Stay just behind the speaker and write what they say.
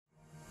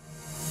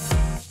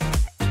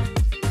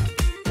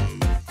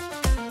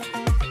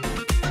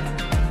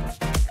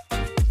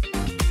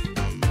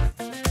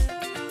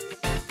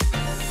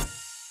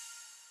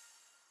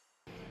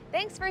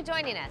for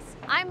joining us.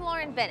 I'm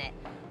Lauren Bennett.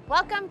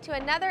 Welcome to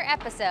another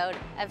episode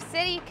of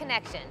City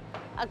Connection,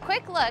 a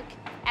quick look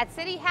at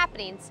city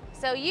happenings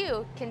so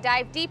you can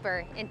dive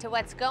deeper into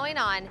what's going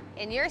on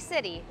in your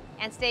city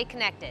and stay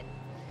connected.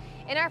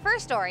 In our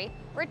first story,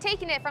 we're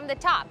taking it from the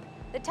top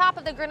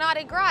of the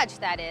Granada Garage,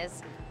 that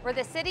is, where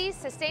the city's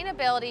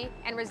Sustainability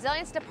and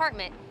Resilience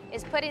Department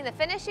is putting the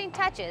finishing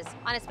touches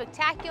on a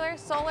spectacular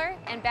solar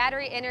and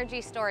battery energy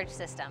storage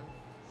system.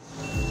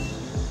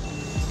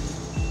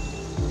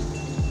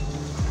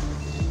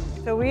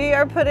 So we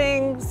are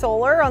putting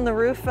solar on the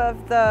roof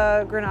of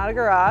the Granada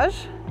Garage,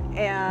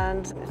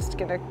 and it's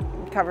going to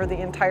cover the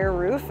entire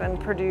roof and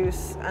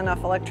produce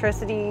enough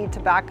electricity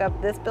to back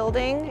up this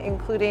building,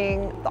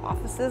 including the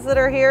offices that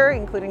are here,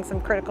 including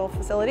some critical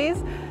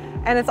facilities.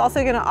 And it's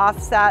also going to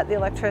offset the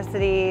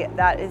electricity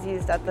that is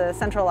used at the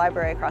central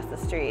library across the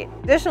street.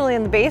 Additionally,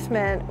 in the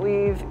basement,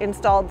 we've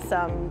installed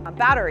some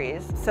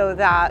batteries so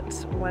that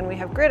when we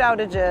have grid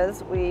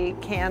outages, we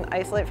can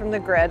isolate from the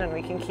grid and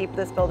we can keep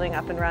this building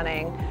up and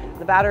running.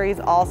 The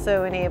batteries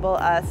also enable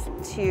us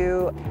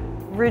to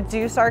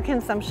reduce our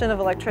consumption of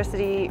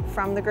electricity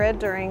from the grid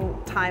during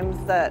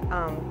times that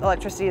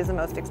electricity is the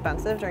most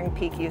expensive, during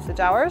peak usage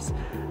hours.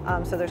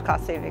 So there's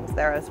cost savings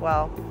there as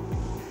well.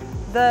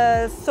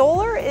 The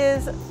solar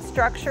is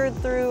structured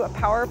through a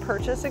power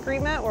purchase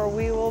agreement where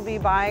we will be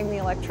buying the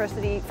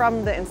electricity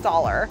from the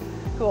installer,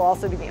 who will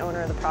also be the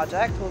owner of the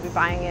project. We'll be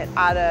buying it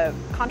at a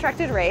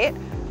contracted rate,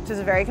 which is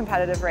a very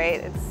competitive rate.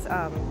 It's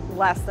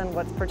less than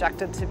what's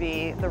projected to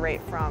be the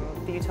rate from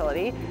the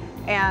utility.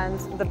 And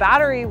the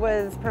battery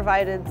was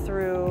provided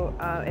through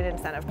an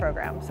incentive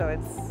program, so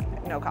it's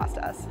no cost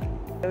to us.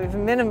 We've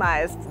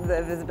minimized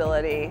the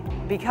visibility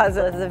because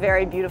it is a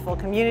very beautiful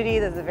community.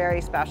 This is a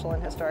very special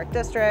and historic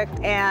district,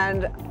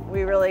 and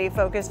we really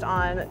focused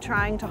on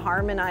trying to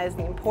harmonize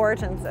the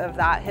importance of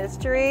that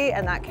history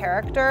and that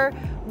character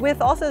with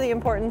also the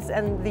importance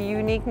and the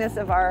uniqueness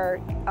of our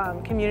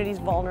community's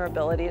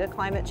vulnerability to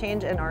climate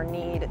change and our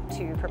need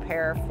to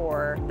prepare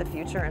for the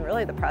future and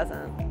really the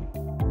present.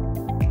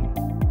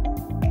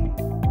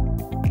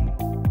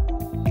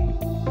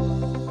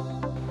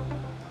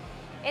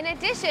 In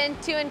addition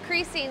to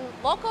increasing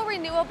local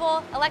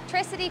renewable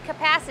electricity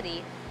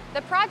capacity,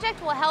 the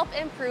project will help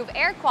improve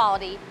air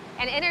quality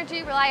and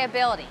energy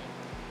reliability.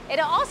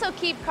 It'll also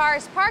keep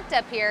cars parked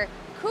up here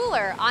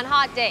cooler on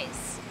hot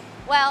days.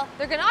 Well,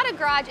 the Granada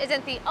Garage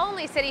isn't the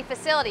only city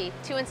facility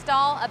to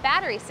install a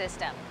battery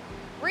system.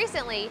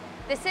 Recently,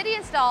 the city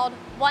installed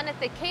one at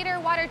the Cater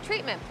water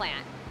treatment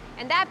plant,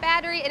 and that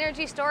battery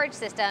energy storage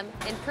system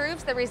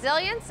improves the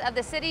resilience of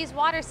the city's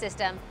water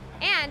system,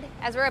 and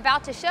as we're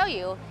about to show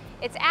you,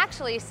 it's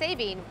actually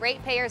saving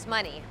ratepayers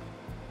money.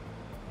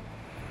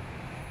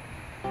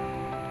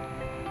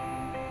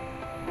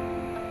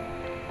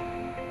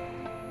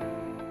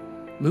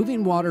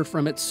 Moving water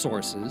from its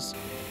sources,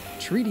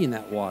 treating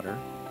that water,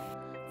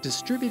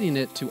 distributing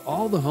it to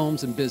all the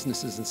homes and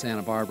businesses in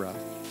Santa Barbara,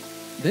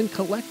 then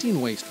collecting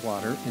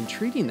wastewater and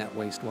treating that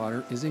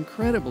wastewater is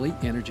incredibly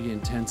energy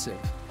intensive.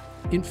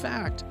 In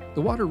fact,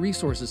 the Water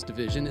Resources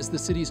Division is the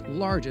city's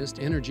largest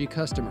energy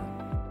customer.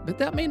 But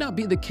that may not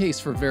be the case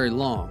for very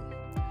long.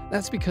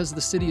 That's because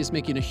the city is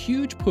making a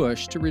huge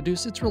push to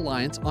reduce its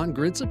reliance on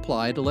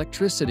grid-supplied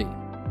electricity.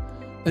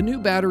 A new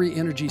battery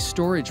energy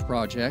storage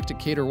project at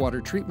Cater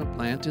Water Treatment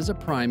Plant is a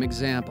prime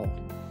example.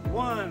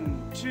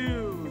 1,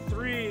 2,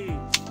 3.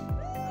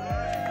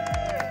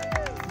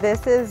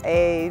 This is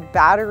a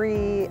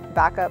battery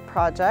backup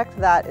project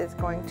that is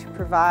going to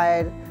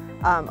provide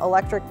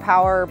electric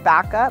power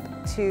backup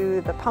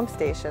to the pump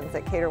stations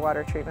at Cater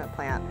Water Treatment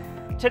Plant.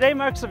 Today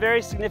marks a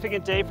very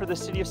significant day for the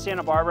city of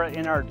Santa Barbara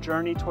in our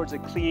journey towards a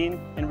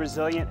clean and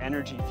resilient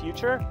energy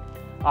future.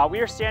 We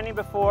are standing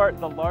before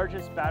the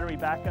largest battery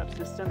backup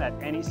system at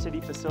any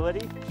city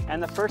facility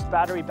and the first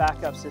battery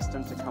backup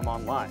system to come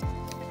online.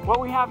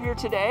 What we have here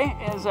today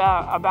is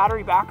a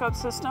battery backup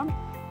system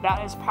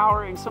that is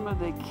powering some of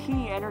the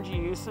key energy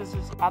uses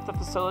at the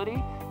facility,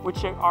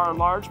 which are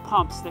large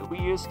pumps that we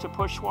use to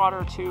push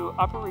water to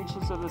upper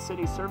reaches of the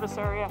city service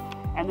area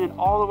and then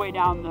all the way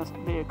down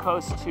the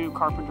coast to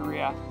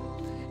Carpinteria.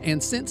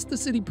 And since the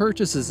city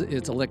purchases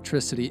its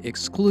electricity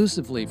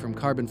exclusively from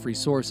carbon-free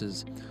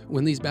sources,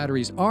 when these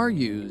batteries are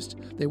used,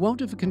 they won't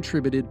have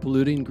contributed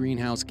polluting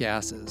greenhouse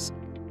gases.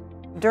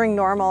 During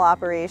normal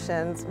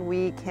operations,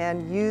 we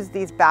can use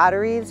these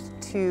batteries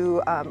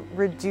to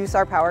reduce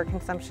our power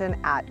consumption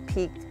at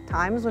peak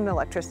times when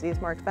electricity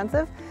is more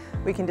expensive.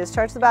 We can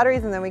discharge the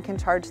batteries and then we can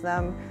charge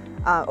them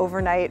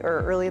overnight or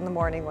early in the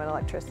morning when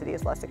electricity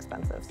is less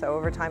expensive. So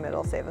over time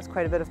it'll save us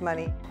quite a bit of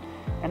money.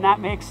 And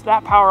that makes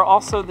that power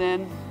also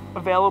then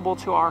available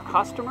to our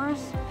customers,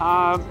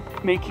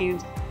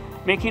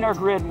 making our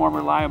grid more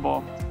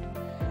reliable.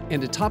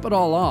 And to top it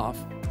all off,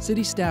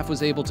 city staff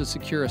was able to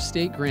secure a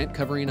state grant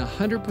covering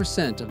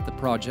 100% of the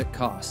project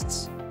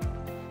costs.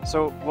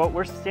 So what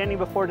we're standing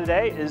before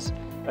today is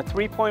a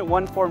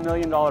 $3.14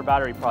 million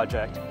battery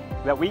project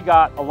that we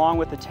got along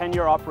with the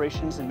 10-year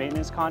operations and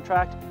maintenance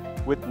contract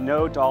with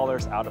no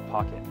dollars out of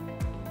pocket.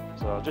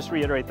 So I'll just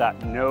reiterate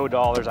that, no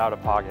dollars out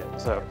of pocket.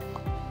 So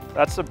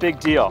that's a big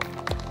deal.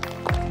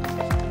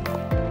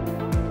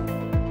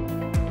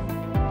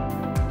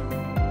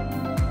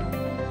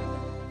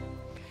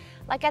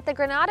 Like at the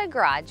Granada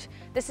Garage,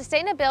 the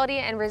Sustainability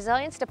and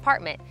Resilience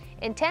Department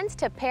intends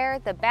to pair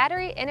the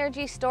battery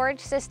energy storage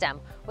system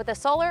with a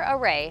solar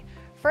array,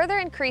 further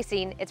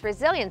increasing its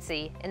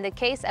resiliency in the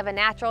case of a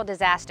natural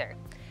disaster.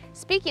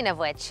 Speaking of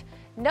which,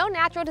 no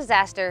natural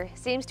disaster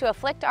seems to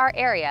afflict our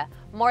area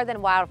more than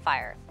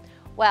wildfire.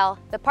 Well,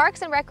 the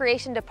Parks and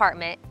Recreation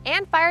Department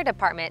and Fire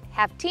Department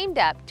have teamed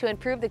up to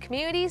improve the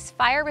community's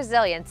fire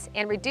resilience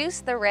and reduce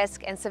the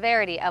risk and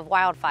severity of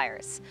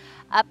wildfires.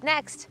 Up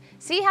next,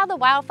 see how the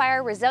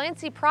Wildfire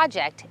Resiliency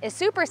Project is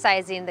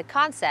supersizing the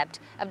concept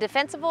of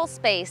defensible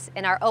space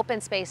in our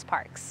open space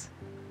parks.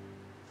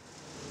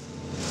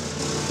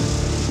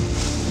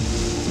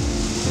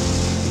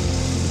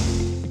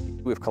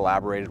 We've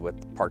collaborated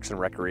with Parks and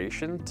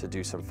Recreation to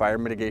do some fire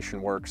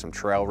mitigation work, some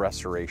trail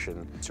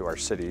restoration to our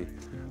city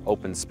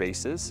open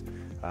spaces.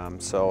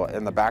 So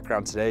in the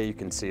background today, you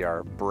can see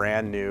our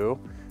brand new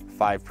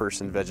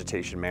 5-person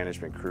vegetation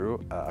management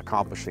crew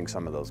accomplishing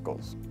some of those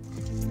goals.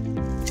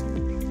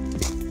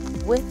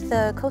 With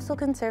the Coastal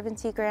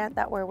Conservancy grant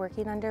that we're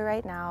working under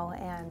right now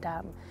and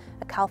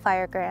a CAL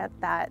FIRE grant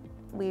that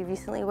we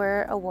recently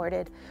were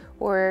awarded,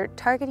 we're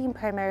targeting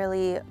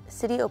primarily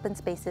city open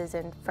spaces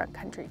and front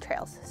country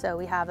trails. So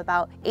we have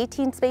about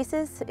 18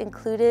 spaces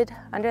included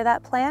under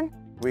that plan.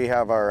 We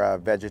have our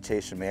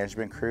vegetation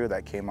management crew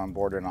that came on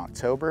board in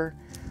October.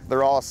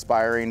 They're all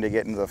aspiring to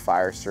get into the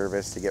fire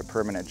service, to get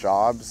permanent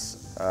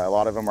jobs. A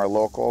lot of them are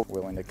local,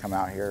 willing to come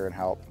out here and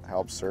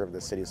help serve the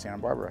city of Santa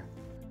Barbara.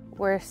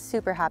 We're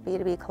super happy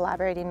to be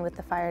collaborating with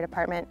the fire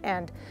department,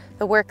 and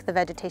the work the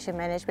vegetation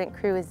management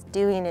crew is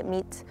doing, it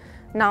meets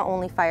not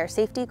only fire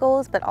safety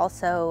goals, but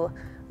also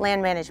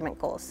land management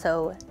goals.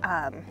 So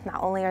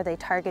not only are they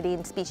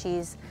targeting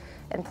species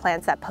and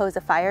plants that pose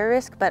a fire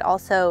risk, but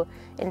also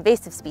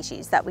invasive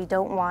species that we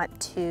don't want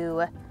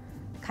to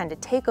kind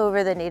of take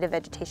over the native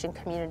vegetation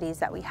communities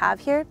that we have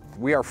here.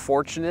 We are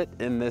fortunate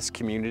in this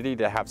community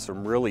to have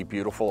some really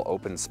beautiful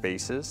open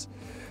spaces,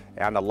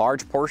 and a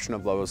large portion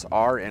of those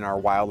are in our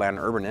wildland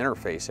urban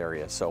interface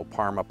area. So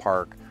Parma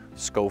Park,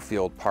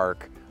 Schofield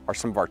Park are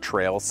some of our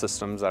trail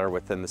systems that are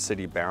within the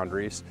city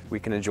boundaries. We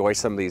can enjoy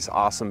some of these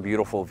awesome,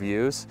 beautiful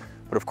views,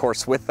 but of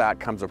course with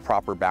that comes a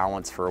proper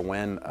balance for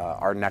when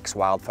our next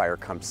wildfire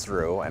comes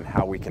through and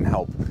how we can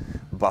help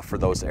buffer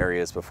those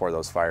areas before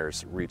those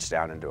fires reach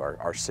down into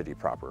our city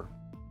proper.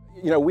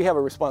 You know, we have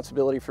a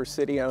responsibility for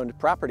city-owned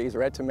properties,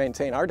 right, to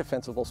maintain our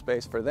defensible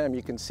space for them.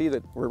 You can see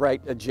that we're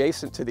right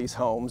adjacent to these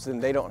homes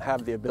and they don't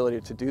have the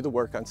ability to do the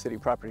work on city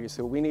property.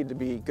 So we need to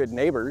be good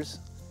neighbors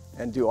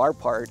and do our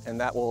part, and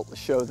that will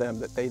show them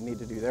that they need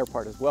to do their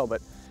part as well.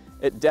 But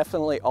it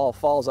definitely all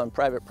falls on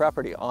private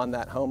property, on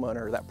that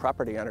homeowner or that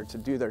property owner to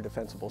do their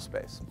defensible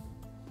space.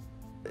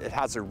 It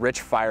has a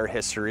rich fire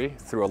history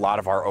through a lot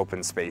of our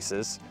open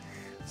spaces.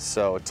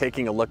 So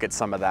taking a look at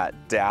some of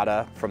that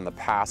data from the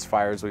past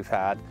fires we've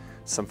had,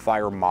 some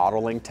fire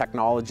modeling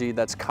technology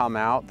that's come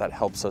out that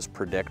helps us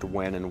predict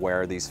when and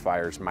where these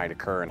fires might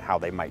occur and how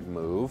they might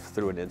move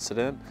through an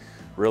incident,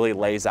 really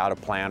lays out a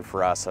plan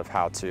for us of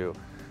how to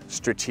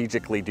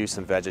strategically do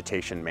some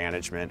vegetation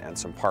management and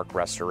some park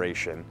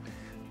restoration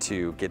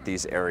to get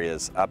these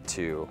areas up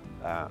to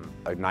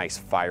a nice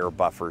fire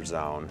buffer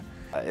zone.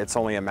 It's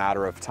only a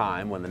matter of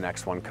time when the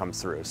next one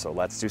comes through. So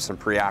let's do some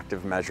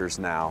preactive measures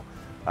now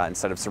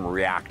instead of some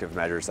reactive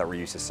measures that we're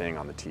used to seeing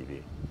on the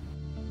TV.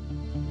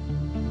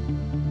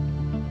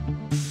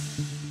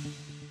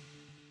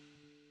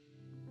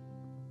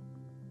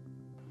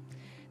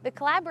 The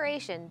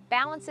collaboration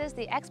balances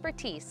the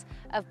expertise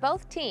of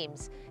both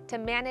teams to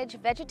manage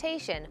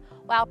vegetation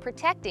while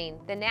protecting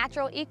the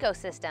natural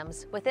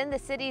ecosystems within the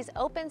city's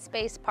open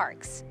space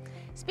parks.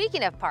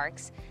 Speaking of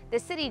parks, the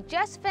city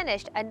just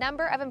finished a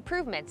number of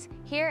improvements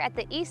here at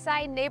the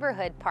Eastside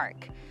Neighborhood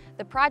Park.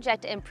 The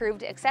project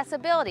improved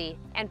accessibility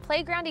and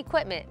playground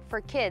equipment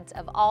for kids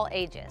of all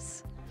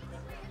ages.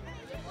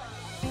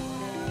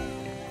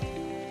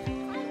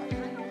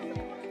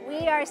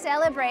 We are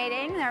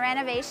celebrating the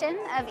renovation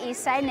of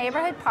Eastside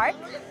Neighborhood Park.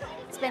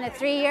 It's been a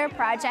 3-year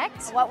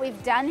project. What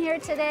we've done here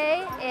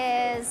today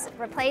is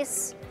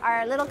replace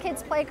our little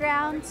kids'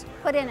 playground,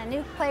 put in a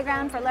new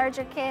playground for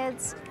larger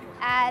kids,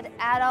 add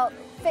adult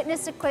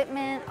fitness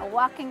equipment, a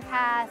walking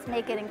path,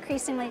 make it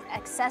increasingly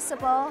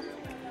accessible.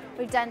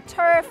 We've done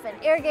turf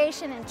and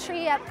irrigation and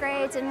tree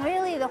upgrades, and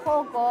really the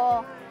whole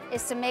goal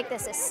is to make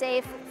this a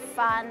safe,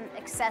 fun,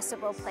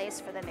 accessible place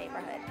for the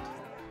neighborhood.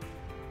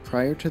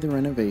 Prior to the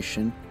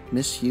renovation,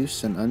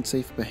 misuse and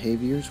unsafe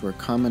behaviors were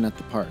common at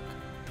the park.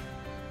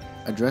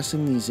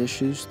 Addressing these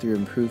issues through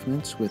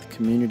improvements with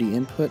community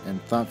input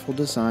and thoughtful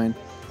design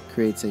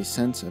creates a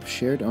sense of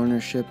shared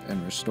ownership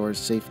and restores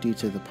safety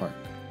to the park.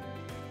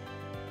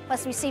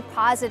 Plus we see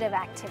positive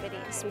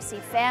activities, we see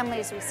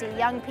families, we see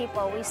young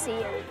people, we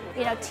see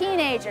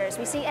teenagers,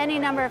 we see any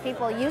number of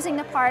people using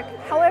the park,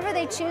 however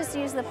they choose to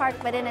use the park,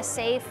 but in a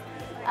safe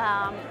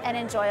and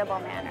enjoyable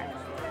manner.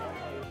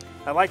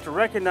 I'd like to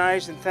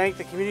recognize and thank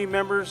the community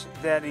members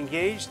that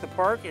engaged the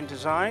park in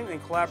design in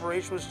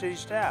collaboration with city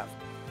staff.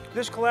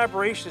 This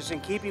collaboration is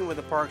in keeping with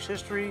the park's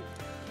history.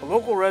 The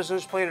local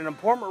residents played an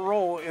important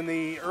role in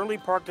the early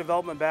park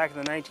development back in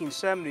the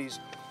 1970s,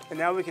 and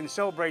now we can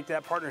celebrate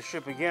that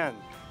partnership again.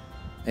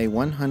 A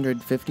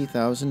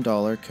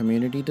 $150,000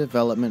 community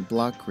development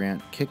block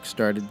grant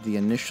kickstarted the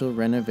initial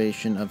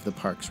renovation of the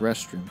park's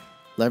restroom.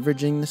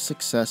 Leveraging the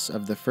success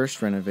of the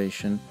first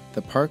renovation,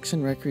 the Parks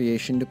and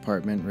Recreation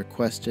Department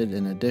requested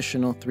an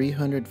additional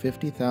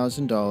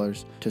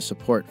 $350,000 to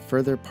support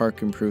further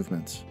park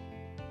improvements.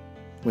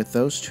 With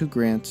those two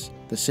grants,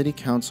 the City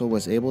Council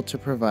was able to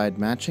provide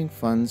matching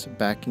funds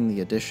backing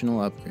the additional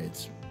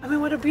upgrades. I mean,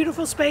 what a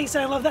beautiful space.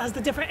 I love that it has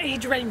the different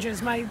age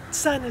ranges. My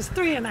son is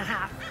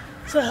 3.5,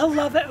 so he'll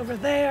love it over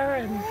there,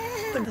 and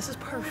this is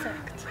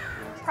perfect.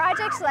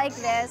 Projects like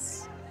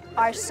this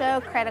are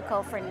so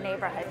critical for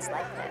neighborhoods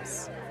like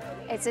this.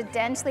 It's a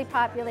densely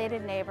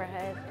populated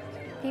neighborhood.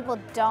 People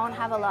don't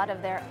have a lot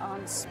of their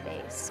own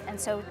space. And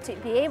so to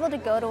be able to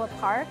go to a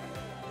park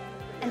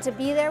and to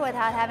be there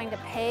without having to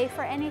pay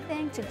for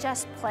anything, to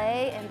just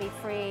play and be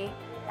free,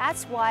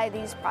 that's why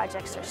these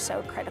projects are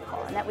so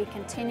critical, and that we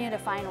continue to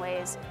find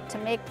ways to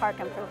make park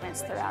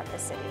improvements throughout the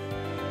city.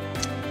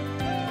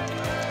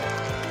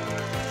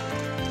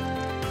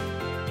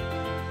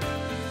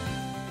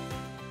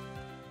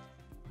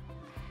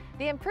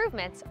 The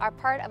improvements are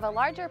part of a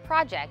larger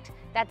project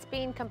that's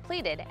being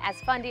completed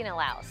as funding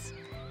allows.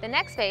 The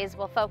next phase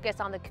will focus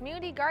on the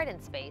community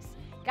garden space,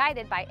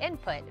 guided by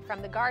input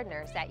from the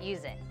gardeners that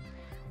use it.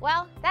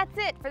 Well, that's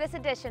it for this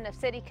edition of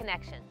City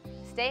Connection.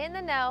 Stay in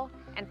the know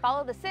and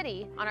follow the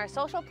city on our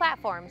social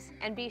platforms,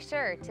 and be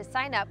sure to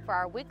sign up for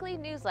our weekly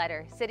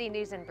newsletter, City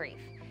News in Brief.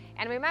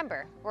 And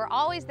remember, we're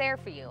always there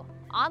for you,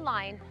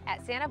 online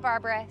at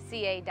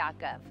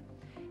santabarbaraca.gov.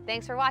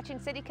 Thanks for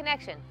watching City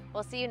Connection.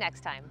 We'll see you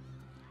next time.